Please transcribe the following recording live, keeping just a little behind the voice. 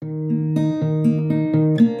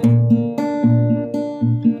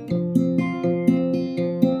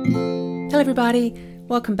everybody.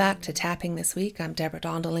 Welcome back to Tapping This Week. I'm Deborah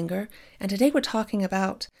Dondelinger, and today we're talking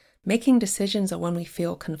about making decisions or when we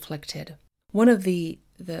feel conflicted. One of the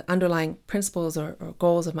underlying principles or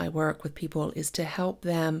goals of my work with people is to help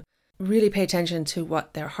them really pay attention to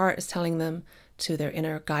what their heart is telling them, to their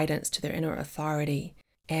inner guidance, to their inner authority,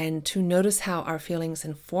 and to notice how our feelings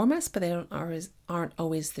inform us, but they aren't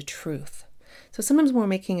always the truth. So sometimes when we're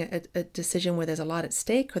making a decision where there's a lot at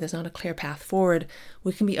stake or there's not a clear path forward,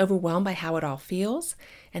 we can be overwhelmed by how it all feels.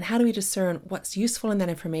 And how do we discern what's useful in that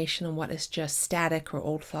information and what is just static or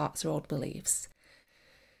old thoughts or old beliefs?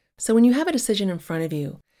 So when you have a decision in front of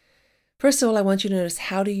you, first of all, I want you to notice,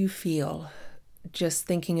 how do you feel just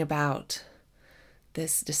thinking about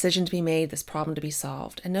this decision to be made, this problem to be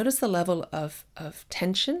solved? And notice the level of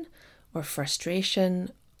tension or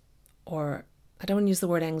frustration, or I don't want to use the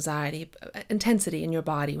word anxiety, but intensity in your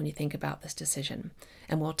body when you think about this decision.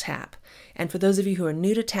 And we'll tap. And for those of you who are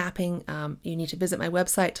new to tapping, you need to visit my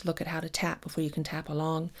website to look at how to tap before you can tap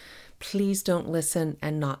along. Please don't listen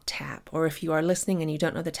and not tap. Or if you are listening and you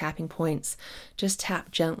don't know the tapping points, just tap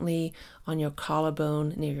gently on your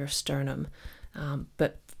collarbone near your sternum.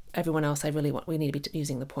 But everyone else, we need to be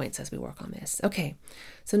using the points as we work on this. Okay,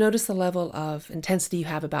 so notice the level of intensity you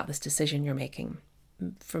have about this decision you're making.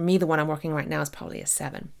 For me, the one I'm working right now is probably a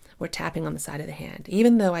 7. We're tapping on the side of the hand.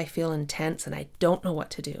 Even though I feel intense and I don't know what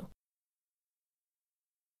to do,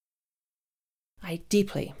 I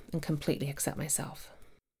deeply and completely accept myself.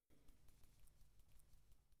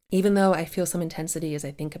 Even though I feel some intensity as I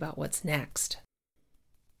think about what's next,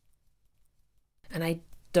 and I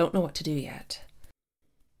don't know what to do yet,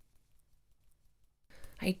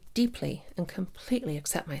 I deeply and completely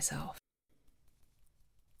accept myself.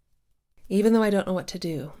 Even though I don't know what to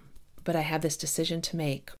do, but I have this decision to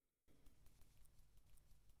make,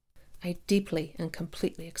 I deeply and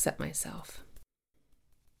completely accept myself.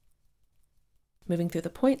 Moving through the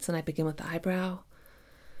points, and I begin with the eyebrow.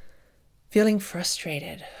 Feeling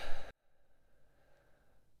frustrated.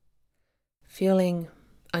 Feeling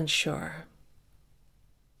unsure.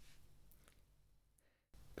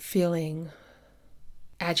 Feeling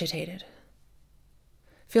agitated.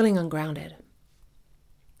 Feeling ungrounded.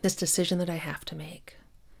 This decision that I have to make,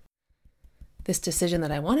 this decision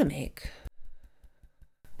that I want to make,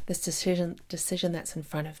 this decision that's in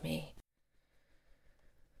front of me,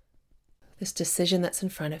 this decision that's in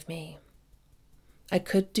front of me. I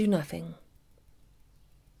could do nothing.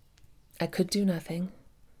 I could do nothing,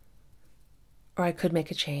 or I could make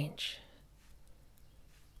a change.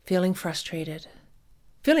 Feeling frustrated,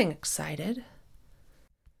 feeling excited,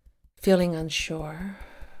 feeling unsure,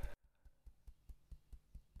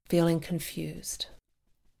 feeling confused,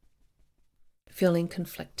 feeling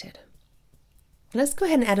conflicted. Let's go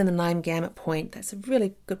ahead and add in the 9 gamut point. That's a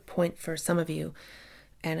really good point for some of you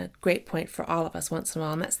and a great point for all of us once in a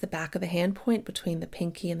while. And that's the back of the hand point between the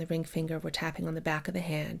pinky and the ring finger. We're tapping on the back of the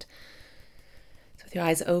hand. So with your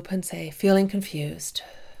eyes open, say, feeling confused.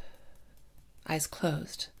 Eyes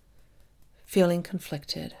closed. Feeling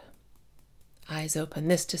conflicted. Eyes open.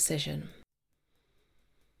 This decision.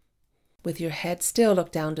 With your head still,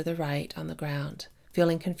 look down to the right on the ground,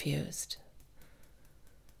 feeling confused.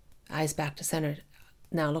 Eyes back to center.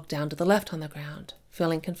 Now look down to the left on the ground,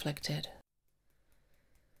 feeling conflicted.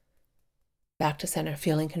 Back to center,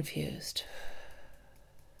 feeling confused.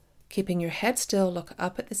 Keeping your head still, look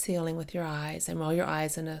up at the ceiling with your eyes and roll your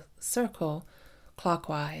eyes in a circle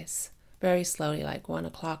clockwise, very slowly, like 1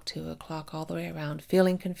 o'clock, 2 o'clock, all the way around,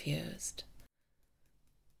 feeling confused.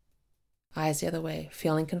 Eyes the other way,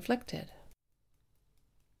 feeling conflicted.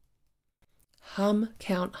 Hum,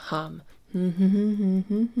 count, hum.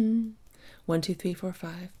 1, 2, 3, 4,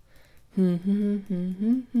 5.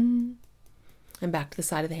 And back to the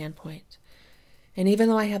side of the hand point. And even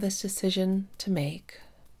though I have this decision to make,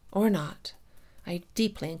 or not, I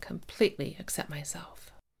deeply and completely accept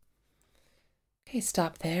myself. Okay,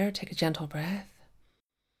 stop there, take a gentle breath.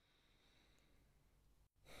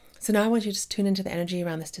 So now I want you to just tune into the energy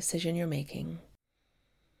around this decision you're making.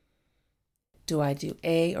 Do I do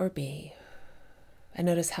A or B? And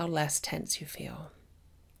notice how less tense you feel.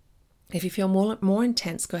 If you feel more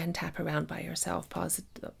intense, go ahead and tap around by yourself. Pause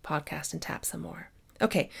the podcast and tap some more.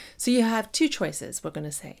 Okay, so you have 2 choices, we're going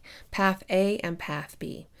to say. Path A and Path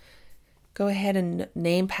B. Go ahead and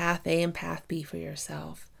name Path A and Path B for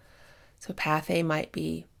yourself. So Path A might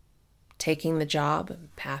be taking the job,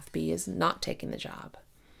 and Path B is not taking the job.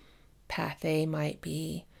 Path A might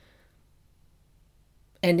be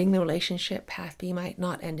ending the relationship. Path B might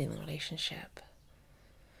not ending the relationship.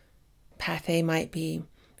 Path A might be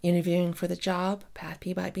interviewing for the job. Path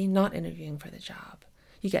B might be not interviewing for the job.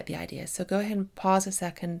 You get the idea. So go ahead and pause a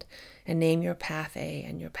second and name your path A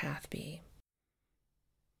and your path B.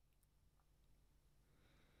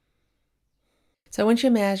 So I want you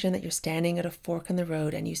to imagine that you're standing at a fork in the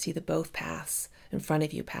road and you see both paths in front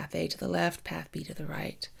of you, path A to the left, path B to the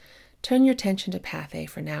right. Turn your attention to path A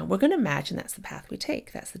for now. We're going to imagine that's the path we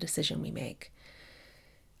take. That's the decision we make.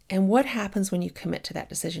 And what happens when you commit to that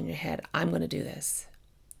decision in your head? I'm going to do this.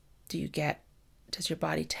 Does your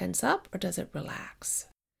body tense up or does it relax?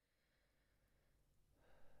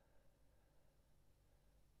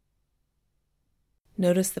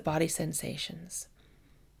 Notice the body sensations.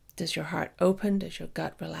 Does your heart open? Does your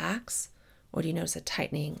gut relax? Or do you notice a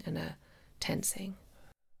tightening and a tensing?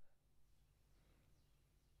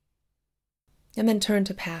 And then turn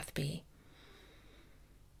to path B.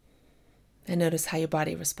 And notice how your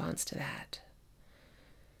body responds to that.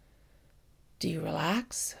 Do you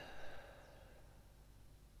relax?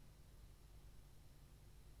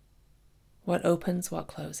 What opens, what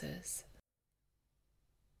closes?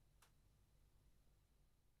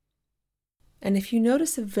 And if you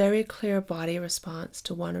notice a very clear body response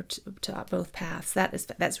to one or to both paths,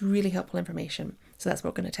 that's really helpful information. So that's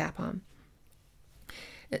what we're going to tap on.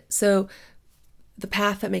 So the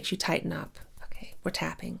path that makes you tighten up, okay, we're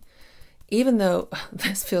tapping. Even though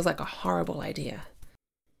this feels like a horrible idea,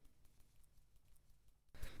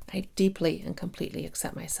 I deeply and completely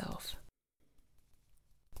accept myself.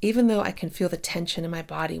 Even though I can feel the tension in my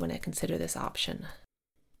body when I consider this option,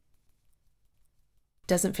 it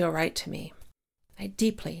doesn't feel right to me. I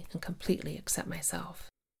deeply and completely accept myself.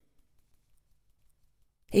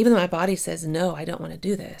 Even though my body says, no, I don't want to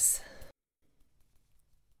do this,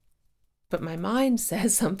 but my mind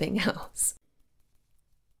says something else.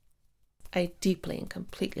 I deeply and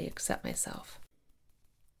completely accept myself.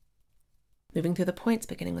 Moving through the points,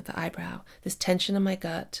 beginning with the eyebrow, this tension in my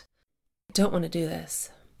gut. I don't want to do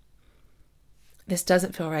this. This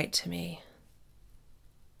doesn't feel right to me.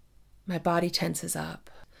 My body tenses up.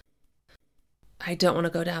 I don't want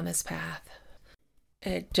to go down this path.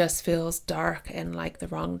 It just feels dark and like the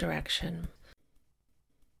wrong direction.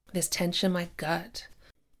 This tension in my gut.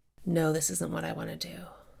 No, this isn't what I want to do.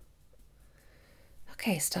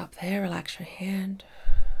 Okay, stop there. Relax your hand.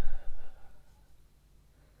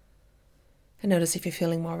 And notice if you're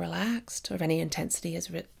feeling more relaxed or if any intensity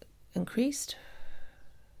has increased.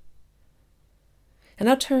 And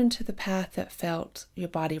now turn to the path that felt your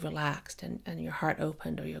body relaxed and your heart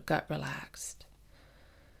opened or your gut relaxed.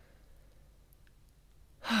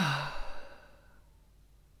 All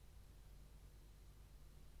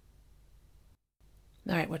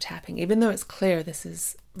right, we're tapping. Even though it's clear this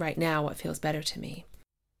is right now what feels better to me,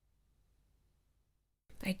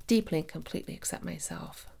 I deeply and completely accept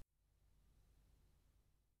myself.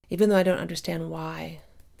 Even though I don't understand why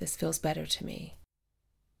this feels better to me,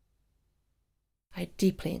 I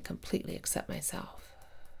deeply and completely accept myself.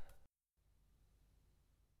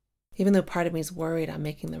 Even though part of me is worried I'm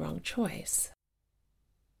making the wrong choice,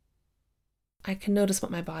 I can notice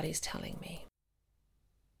what my body's telling me.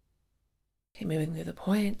 Okay, moving through the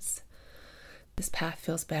points. This path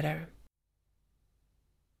feels better.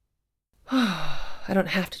 I don't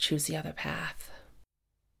have to choose the other path.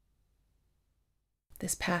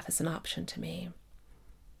 This path is an option to me.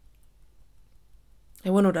 I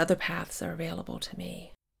wonder what other paths are available to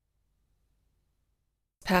me.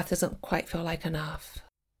 This path doesn't quite feel like enough.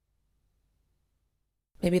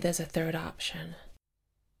 Maybe there's a third option.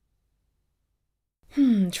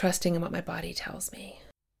 Trusting in what my body tells me.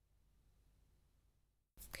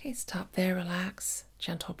 Okay, stop there, relax,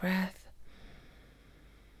 gentle breath.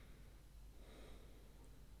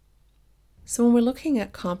 So when we're looking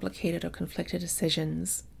at complicated or conflicted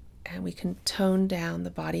decisions, and we can tone down the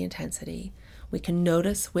body intensity, we can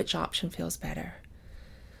notice which option feels better.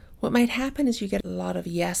 What might happen is you get a lot of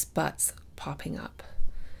yes buts popping up.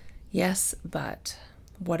 Yes, but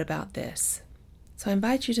what about this? So I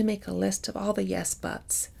invite you to make a list of all the yes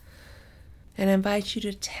buts, and I invite you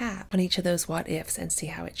to tap on each of those what ifs and see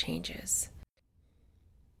how it changes.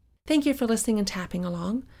 Thank you for listening and tapping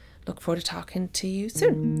along. Look forward to talking to you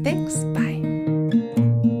soon. Thanks. Bye.